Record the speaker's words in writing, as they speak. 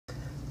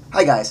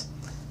Hi guys.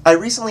 I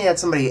recently had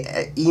somebody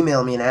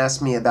email me and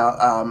ask me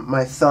about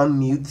my thumb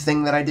mute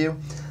thing that I do.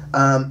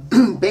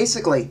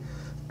 Basically,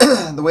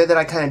 the way that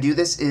I kind of do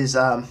this is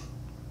I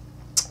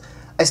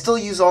still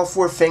use all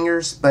four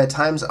fingers, but at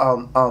times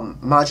I'll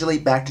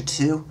modulate back to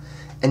two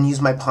and use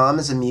my palm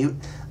as a mute.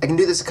 I can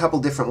do this a couple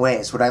different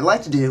ways. What I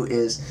like to do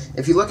is,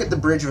 if you look at the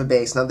bridge of a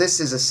bass, now this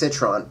is a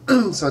citron,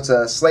 so it's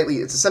a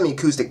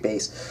semi-acoustic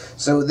bass,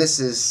 so this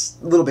is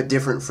a little bit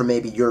different from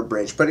maybe your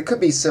bridge, but it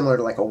could be similar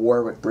to like a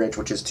Warwick bridge,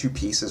 which is two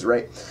pieces,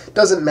 right?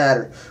 Doesn't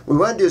matter. What we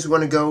want to do is we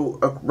want to go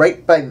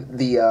right by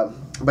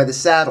the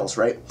saddles,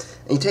 right?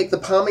 And you take the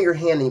palm of your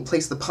hand and you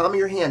place the palm of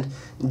your hand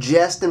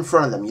just in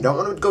front of them. You don't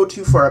want to go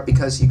too far up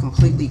because you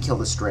completely kill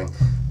the string.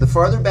 The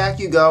farther back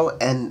you go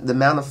and the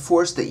amount of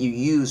force that you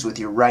use with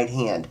your right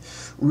hand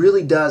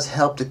really does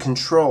help to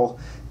control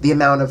the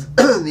amount of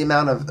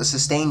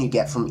sustain you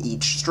get from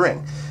each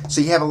string. So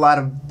you have a lot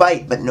of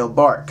bite but no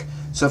bark.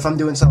 So if I'm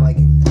doing something like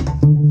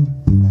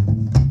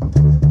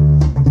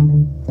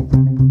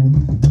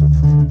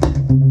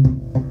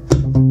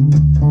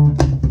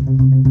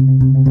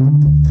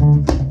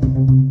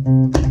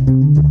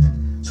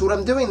what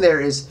I'm doing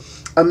there is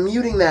I'm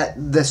muting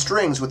the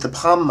strings with the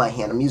palm of my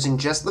hand. I'm using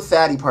just the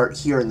fatty part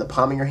here in the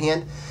palm of your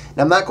hand. And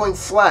I'm not going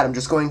flat, I'm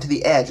just going to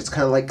the edge. It's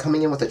kind of like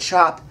coming in with a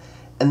chop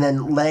and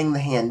then laying the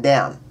hand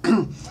down.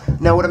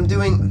 Now what I'm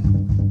doing,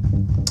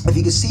 if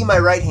you can see my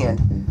right hand,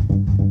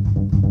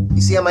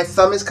 you see how my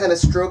thumb is kind of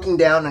stroking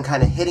down and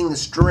kind of hitting the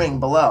string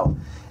below.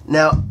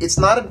 Now it's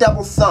not a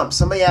double thump.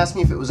 Somebody asked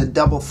me if it was a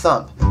double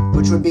thump,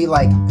 which would be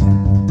like,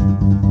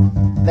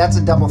 that's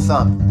a double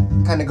thump,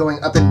 kind of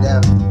going up and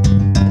down.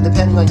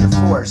 Depending on your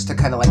force to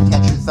kind of like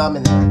catch your thumb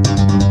in there.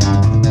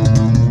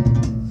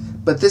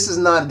 But this is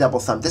not a double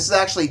thump. This is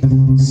actually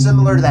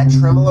similar to that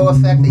tremolo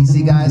effect that you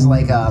see guys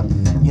like,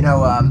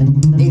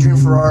 Adrian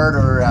Farrard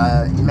or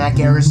Matt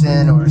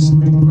Garrison or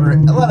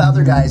a lot of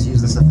other guys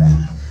use this effect.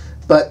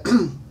 But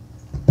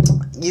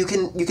you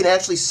can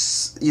actually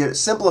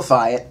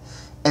simplify it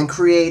and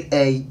create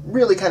a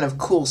really kind of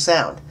cool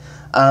sound,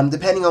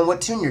 depending on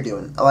what tune you're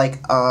doing.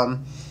 Like,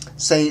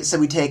 say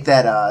we take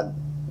that.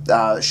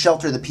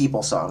 Shelter the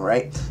People song,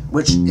 right?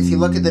 Which, if you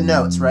look at the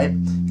notes, right?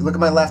 If you look at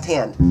my left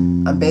hand,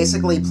 I'm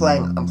basically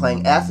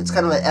playing F. It's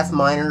kind of an F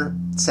minor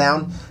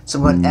sound.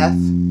 So I'm going F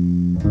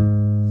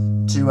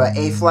to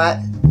A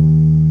flat,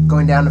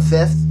 going down to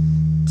fifth,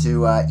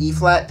 to E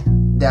flat,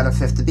 down to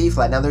fifth to B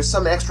flat. Now there's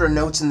some extra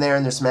notes in there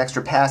and there's some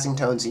extra passing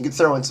tones. So you can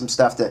throw in some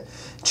stuff to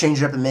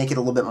change it up and make it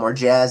a little bit more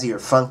jazzy or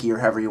funky or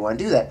however you want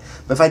to do that.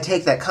 But if I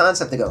take that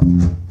concept and go,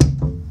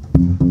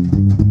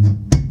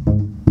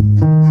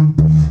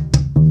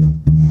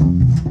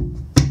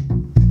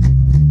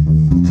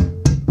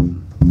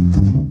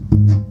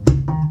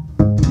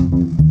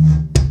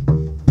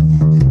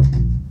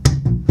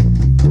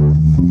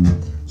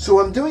 so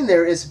what I'm doing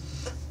there is,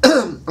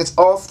 it's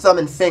all thumb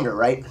and finger,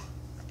 right?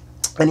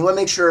 And you want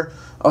to make sure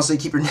also you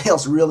keep your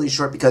nails really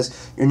short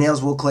because your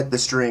nails will click the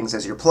strings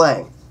as you're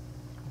playing.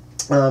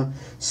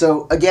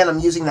 So again, I'm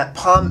using that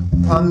palm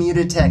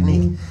muted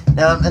technique.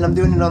 Now, and I'm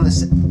doing it on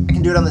this. I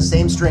can do it on the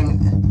same string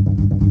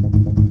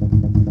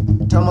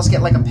to almost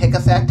get like a pick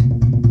effect.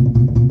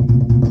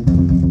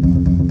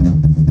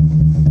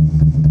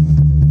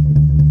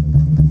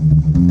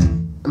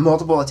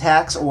 Multiple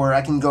attacks, or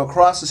I can go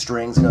across the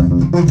strings and go.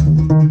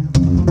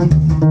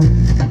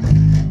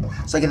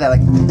 So I get that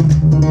like.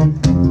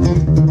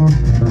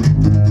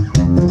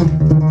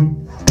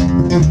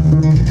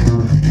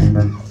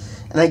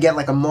 And I get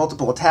like a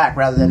multiple attack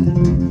rather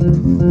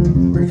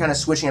than where you're kind of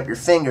switching up your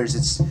fingers.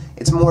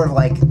 It's more of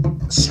like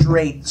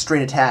straight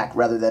attack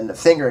rather than a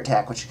finger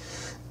attack, which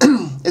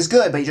is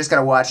good, but you just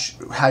gotta watch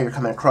how you're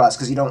coming across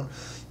because you don't,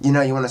 you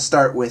want to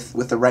start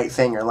with the right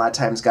finger. A lot of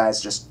times guys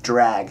just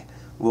drag.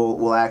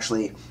 We'll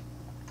actually,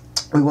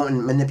 we won't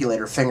manipulate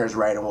our fingers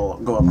right, and we'll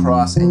go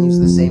across and use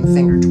the same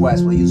finger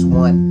twice. We'll use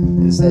one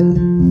instead.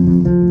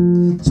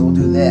 So we'll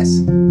do this.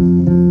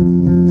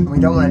 And we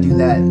don't want to do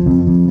that.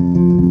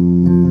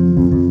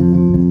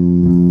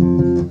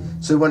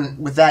 So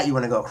with that, you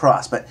want to go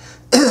across. But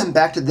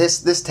back to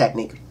this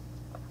technique.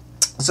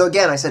 So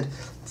again, I said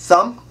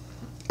thumb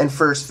and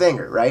first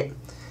finger, right?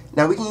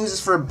 Now we can use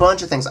this for a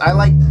bunch of things. I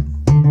like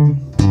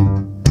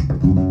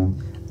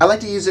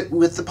to use it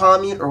with the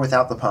palm mute or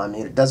without the palm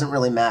mute. It doesn't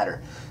really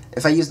matter.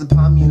 If I use the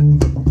palm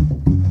mute,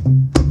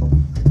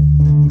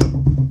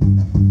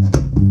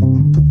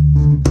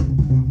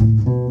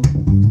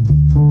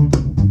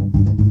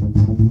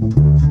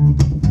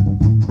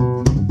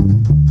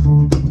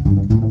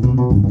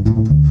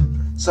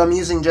 so I'm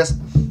using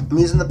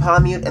the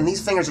palm mute, and these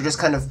fingers are just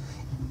kind of,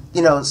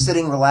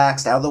 sitting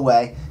relaxed out of the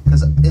way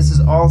because this is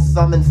all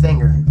thumb and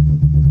finger.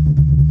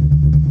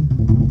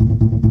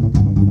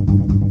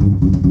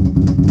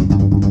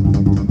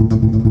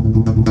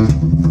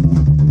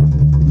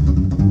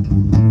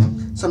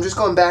 So I'm just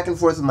going back and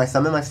forth with my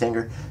thumb and my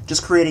finger,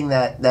 just creating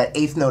that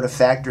eighth note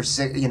effect, or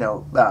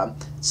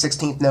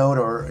 16th note,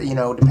 or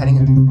depending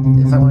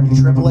if I want to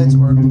do triplets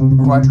or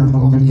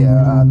quadruple,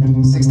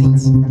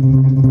 16ths.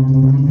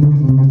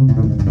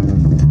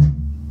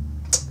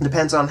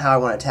 Depends on how I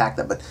want to attack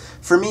them. But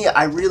for me,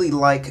 I really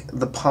like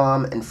the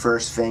palm and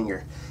first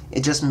finger.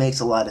 It just makes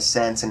a lot of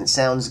sense, and it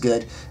sounds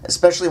good,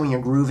 especially when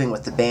you're grooving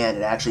with the band.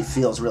 It actually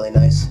feels really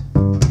nice.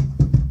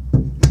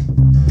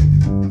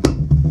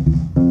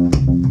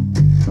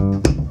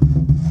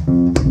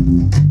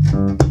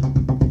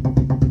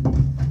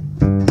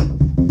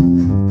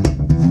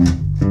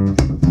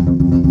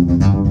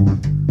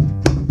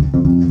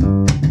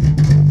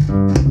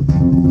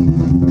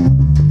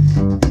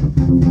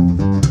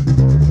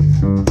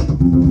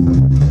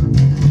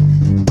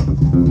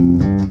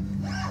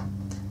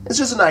 It's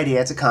just an idea.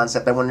 It's a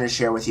concept I wanted to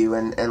share with you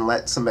and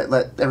let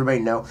everybody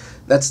know.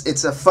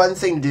 It's a fun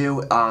thing to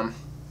do.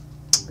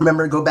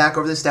 Remember, go back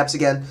over the steps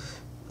again.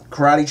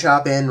 Karate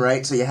chop in,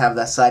 right? So you have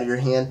that side of your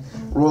hand.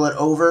 Roll it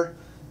over,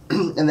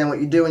 and then what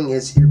you're doing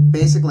is you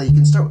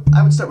can start.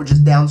 I would start with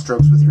just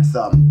downstrokes with your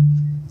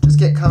thumb. Just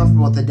get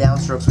comfortable with the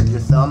downstrokes with your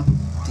thumb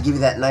to give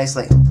you that nice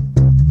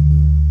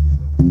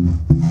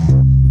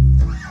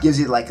gives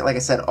you like I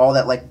said, all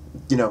that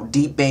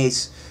deep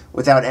bass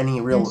without any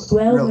real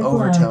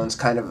overtones,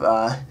 kind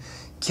of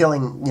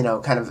killing,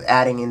 kind of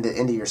adding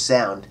into your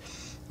sound.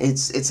 It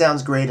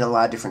sounds great in a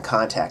lot of different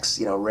contexts,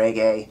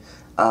 reggae,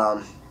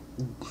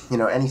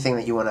 anything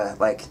that you want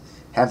to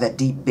have that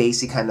deep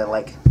bassy kind of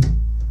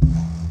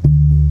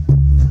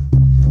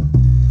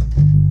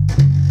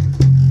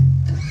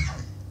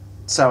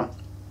So,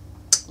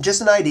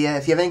 just an idea.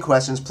 If you have any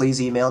questions,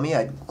 please email me.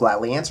 I'd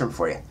gladly answer them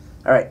for you.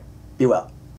 All right, be well.